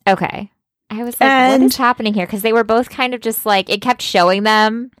room. Okay. I was like, what is happening here? Because they were both kind of just, like, it kept showing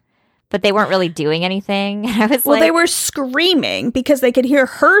them, but they weren't really doing anything. And I was well, they were screaming because they could hear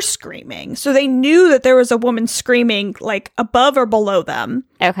her screaming. So they knew that there was a woman screaming, like, above or below them.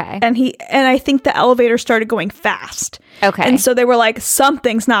 Okay. And I think the elevator started going fast. Okay. And so they were like,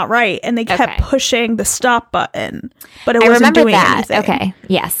 something's not right. And they kept pushing the stop button. But it wasn't doing anything. Okay.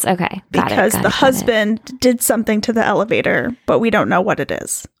 Yes. Okay. Because the husband did something to the elevator, but we don't know what it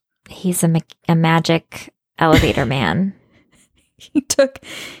is. He's a magic elevator man. He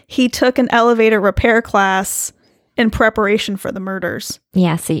took an elevator repair class in preparation for the murders.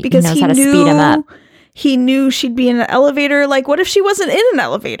 Yeah, so he knows how to speed him up. He knew she'd be in an elevator. Like, what if she wasn't in an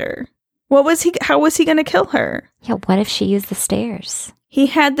elevator? How was he going to kill her? Yeah, what if she used the stairs? He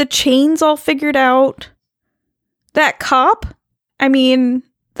had the chains all figured out. That cop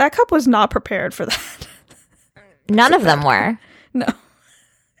was not prepared for that. None of them were. No.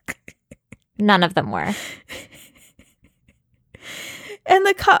 None of them were. And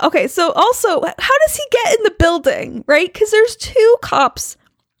the cop. Okay, so also, how does he get in the building, right? Because there's two cops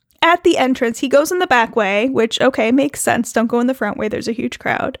at the entrance. He goes in the back way, which, okay, makes sense. Don't go in the front way. There's a huge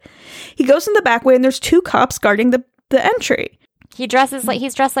crowd. He goes in the back way, and there's two cops guarding the entry. He's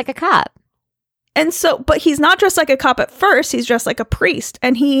dressed like a cop. And so, but he's not dressed like a cop at first. He's dressed like a priest.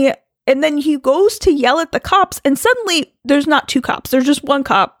 And then he goes to yell at the cops, and suddenly there's not two cops. There's just one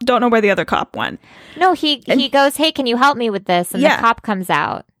cop. Don't know where the other cop went. No, he goes, "Hey, can you help me with this?" And the cop comes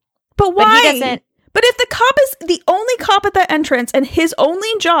out. But why? But he doesn't. But if the cop is the only cop at that entrance, and his only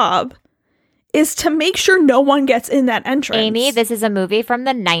job is to make sure no one gets in that entrance. Amy, this is a movie from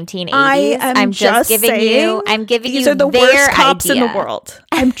the 1980s. I'm just giving you these are the worst cops in the world.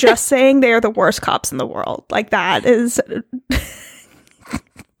 I'm just saying they are the worst cops in the world. Like, that is.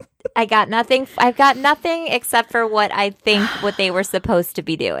 I got nothing. I've got nothing except for what I think what they were supposed to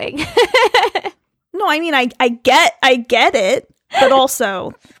be doing. No, I mean, I get it, but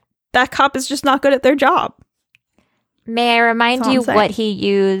also that cop is just not good at their job. May I remind you what he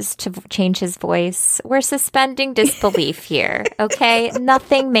used to change his voice? We're suspending disbelief here, okay?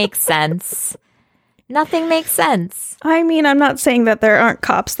 Nothing makes sense. Nothing makes sense. I mean, I'm not saying that there aren't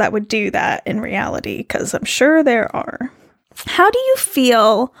cops that would do that in reality, because I'm sure there are. How do you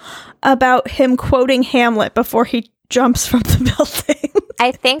feel about him quoting Hamlet before he jumps from the building?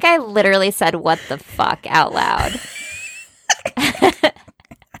 I think I literally said, "What the fuck," out loud.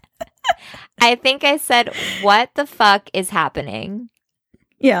 I think I said, "What the fuck is happening?"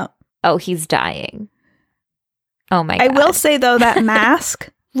 Yeah. Oh, he's dying. Oh my God. I will say, though, that mask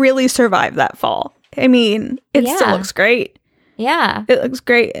really survived that fall. I mean, it still looks great. Yeah. It looks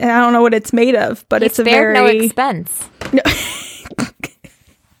great. And I don't know what it's made of, but it's a very... no expense. No.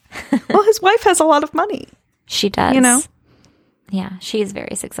 Well, his wife has a lot of money. She does. You know? Yeah, she is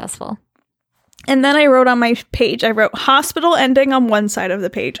very successful. And then I wrote on my page, I wrote hospital ending on one side of the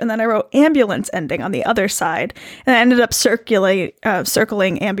page, and then I wrote ambulance ending on the other side. And I ended up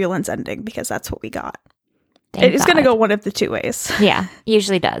circling ambulance ending because that's what we got. It is going to go one of the two ways. Yeah,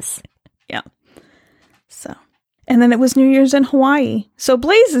 usually does. Yeah. So, and then it was New Year's in Hawaii. So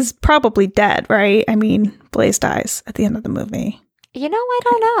Blaze is probably dead, right? I mean, Blaze dies at the end of the movie. You know, I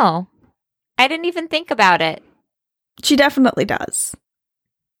don't know. I didn't even think about it. She definitely does.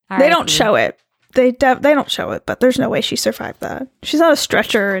 They don't show it. They don't show it, but there's no way she survived that. She's on a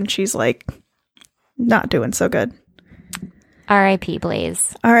stretcher and she's like not doing so good. R.I.P.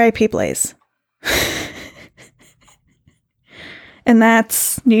 Blaze. R.I.P. Blaze. And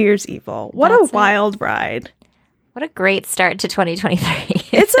that's New Year's Evil. What a wild ride. What a great start to 2023.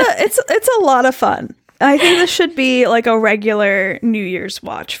 It's a lot of fun. I think this should be like a regular New Year's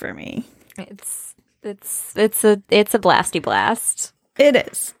watch for me. It's a blasty blast. It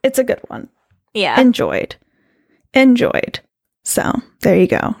is. It's a good one. Yeah. Enjoyed. So there you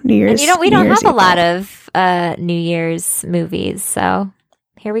go. New Year's. And we don't have a lot of New Year's movies, so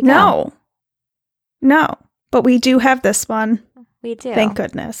here we go. No. But we do have this one. We do. Thank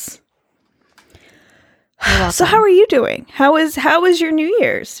goodness. So how are you doing? How was your New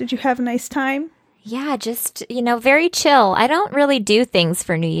Year's? Did you have a nice time? Yeah, just, very chill. I don't really do things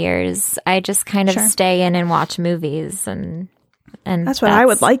for New Year's. I just kind of stay in and watch movies and that's what I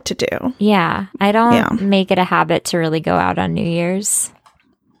would like to do. Yeah, I don't make it a habit to really go out on New Year's.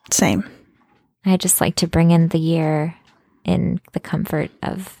 Same. I just like to bring in the year in the comfort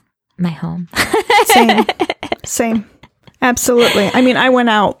of my home. Same. Absolutely. I mean, I went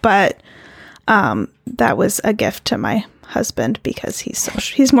out, but that was a gift to my husband because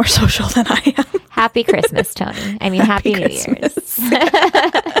he's more social than I am. Happy Christmas, Tony. I mean, Happy New Year's.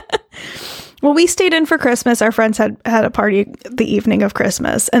 Well, we stayed in for Christmas. Our friends had a party the evening of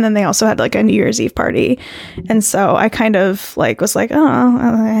Christmas, and then they also had like a New Year's Eve party. And so I kind of was like,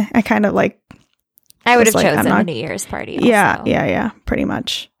 oh, I kind of like. I would have chosen a New Year's party. Also. Yeah, pretty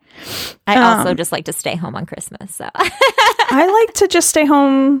much. I also just like to stay home on Christmas. So I like to just stay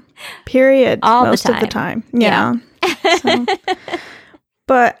home, period, most of the time. Yeah. So.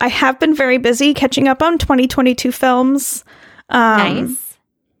 But I have been very busy catching up on 2022 films. Nice.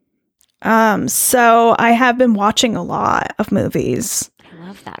 So I have been watching a lot of movies. I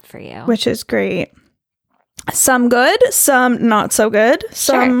love that for you. Which is great. Some good, some not so good,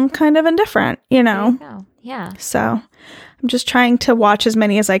 some kind of indifferent, There you go. Yeah. So I'm just trying to watch as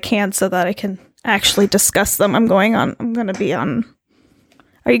many as I can so that I can actually discuss them. Are you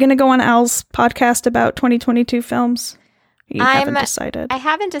going to go on Al's podcast about 2022 films? You haven't decided. I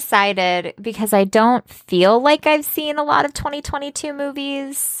haven't decided because I don't feel like I've seen a lot of 2022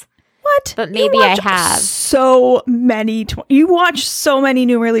 movies. What? But maybe You I watch have. so many. You watch so many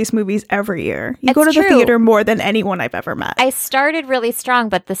new release movies every year. You go to It's the true. theater more than anyone I've ever met. I started really strong,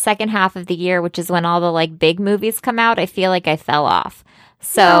 but the second half of the year, which is when all the like big movies come out, I feel like I fell off.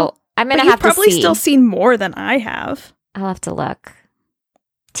 So Well, I'm but gonna you've have to probably see. still seen more than I have. I'll have to look.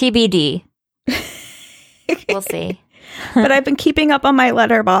 TBD. We'll see. But I've been keeping up on my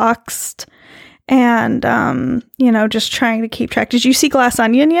Letterboxd and just trying to keep track. Did you see Glass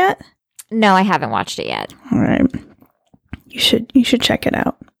Onion yet? No, I haven't watched it yet. All right. You should check it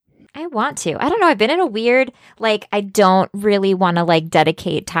out. I want to. I don't know. I've been in a weird, like, I don't really want to, like,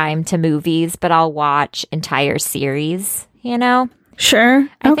 dedicate time to movies, but I'll watch entire series, you know? Sure.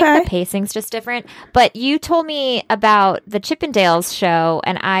 I Okay. think the pacing's just different. But you told me about the Chippendales show,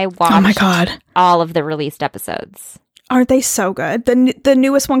 and I watched Oh my God. all of the released episodes. Aren't they so good? The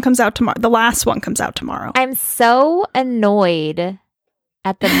newest one comes out tomorrow. The last one comes out tomorrow. I'm so annoyed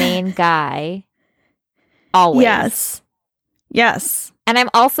at the main guy. Always. Yes. And I'm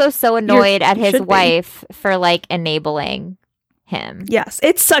also so annoyed at you his should be. wife for, like, enabling him. Yes.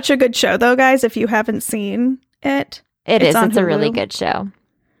 It's such a good show, though, guys. If you haven't seen it, It It's is. on It's a really Hulu. good show.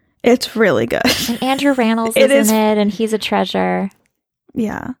 it's really good. And Andrew Rannells It is is- in it, and he's a treasure.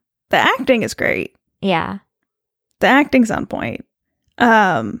 Yeah. The acting is great. Yeah. The acting's on point.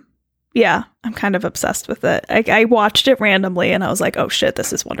 Yeah, I'm kind of obsessed with it. I watched it randomly and I was like, oh shit,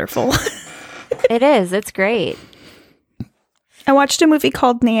 this is wonderful. It is. It's great. I watched a movie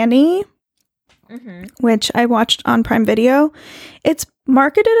called Nanny, which I watched on Prime Video. It's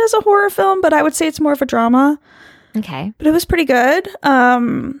marketed as a horror film, but I would say it's more of a drama. Okay. But it was pretty good.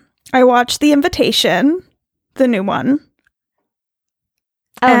 I watched The Invitation, the new one.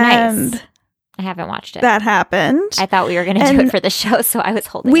 Oh, and nice. I haven't watched it. that happened. I thought we were going to do And it for the show, so I was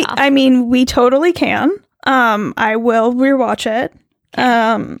holding off. We totally can. I will rewatch it.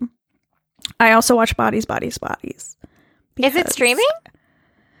 I also watch Bodies. Is it because, streaming?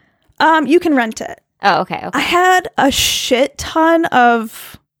 You can rent it. Oh, okay. I had a shit ton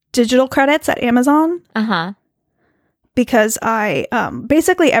of digital credits at Amazon Uh-huh. because I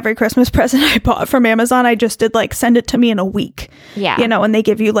basically every Christmas present I bought from Amazon, I just did like send it to me in a week. Yeah. And they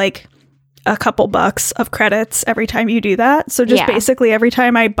give you like a couple bucks of credits every time you do that. So just Yeah. basically every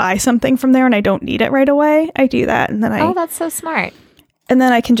time I buy something from there and I don't need it right away, I do that, and then Oh, that's so smart.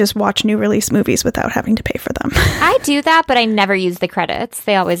 I can just watch new release movies without having to pay for them. I do that, but I never use the credits.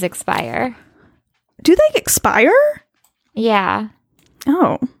 They always expire. Do they expire? Yeah.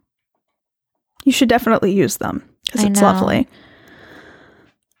 Oh. You should definitely use them because I it's know. lovely.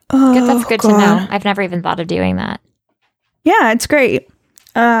 Good, that's good to know. God. I've never even thought of doing that. Yeah, it's great.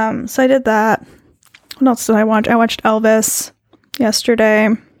 So I did that. What else did I watch? I watched Elvis yesterday.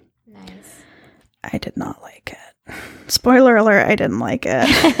 Nice. I did not like it. Spoiler alert, I didn't like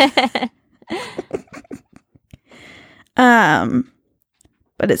it.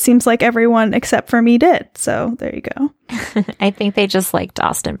 But it seems like everyone except for me did. So there you go. I think they just liked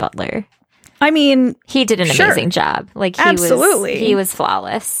Austin Butler. I mean, He did an Sure. amazing job. Like Absolutely. he was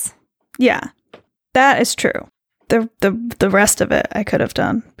flawless. yeah, that is true. The rest of it I could have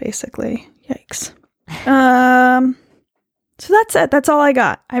done, basically. Yikes. So that's it. That's all I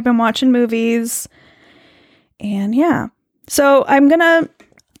got. I've been watching movies. And yeah. So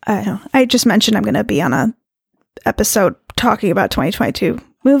I just mentioned I'm gonna be on a episode talking about 2022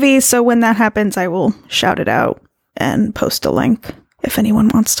 movies. So when that happens, I will shout it out and post a link if anyone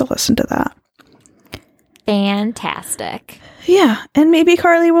wants to listen to that. Fantastic. Yeah. And maybe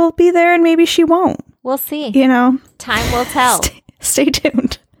Carly will be there and maybe she won't. We'll see. Time will tell. Stay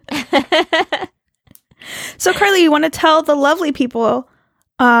tuned. So Carly, you want to tell the lovely people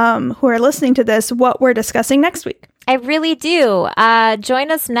who are listening to this what we're discussing next week? I really do.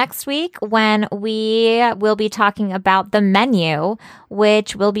 Join us next week when we will be talking about The Menu,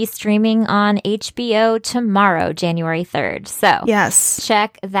 which will be streaming on HBO tomorrow, January 3rd. So Yes.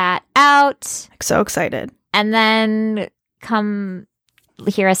 check that out. So excited. And then come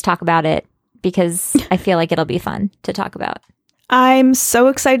hear us talk about it because I feel like it'll be fun to talk about. I'm so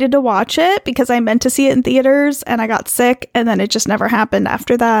excited to watch it because I meant to see it in theaters and I got sick and then it just never happened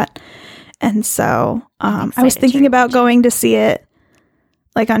after that. And so I was excited to thinking about rewatch it. going to see it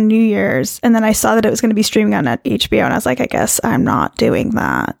like on New Year's, and then I saw that it was going to be streaming on HBO and I was like, I guess I'm not doing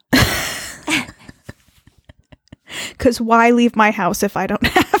that. Because why leave my house if I don't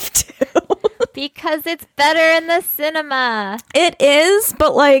have to? Because it's better in the cinema. It is,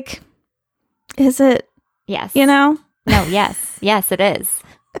 but like, is it, Yes. No, yes. Yes, it is.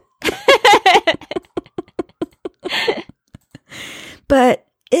 but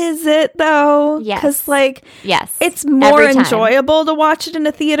Is it though? Yes. Because like, Yes. it's more Every time. enjoyable to watch it in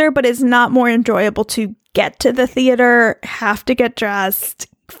a theater, but it's not more enjoyable to get to the theater, have to get dressed,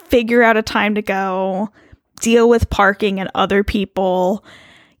 figure out a time to go, deal with parking and other people,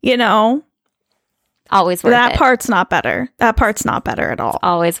 you know? Always worth That it. part's not better. That part's not better at all.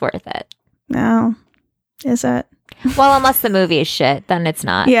 Always worth it. No. Is it? Well, unless the movie is shit, then it's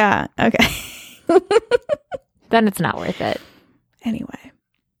not. Yeah. Okay. Then it's not worth it. Anyway.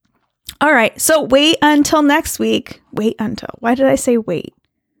 All right. So wait until next week. Wait until. Why did I say wait?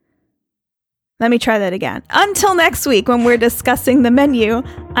 Let me try that again. Until next week when we're discussing the menu.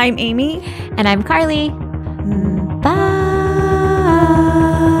 I'm Amy. And I'm Carly. Bye.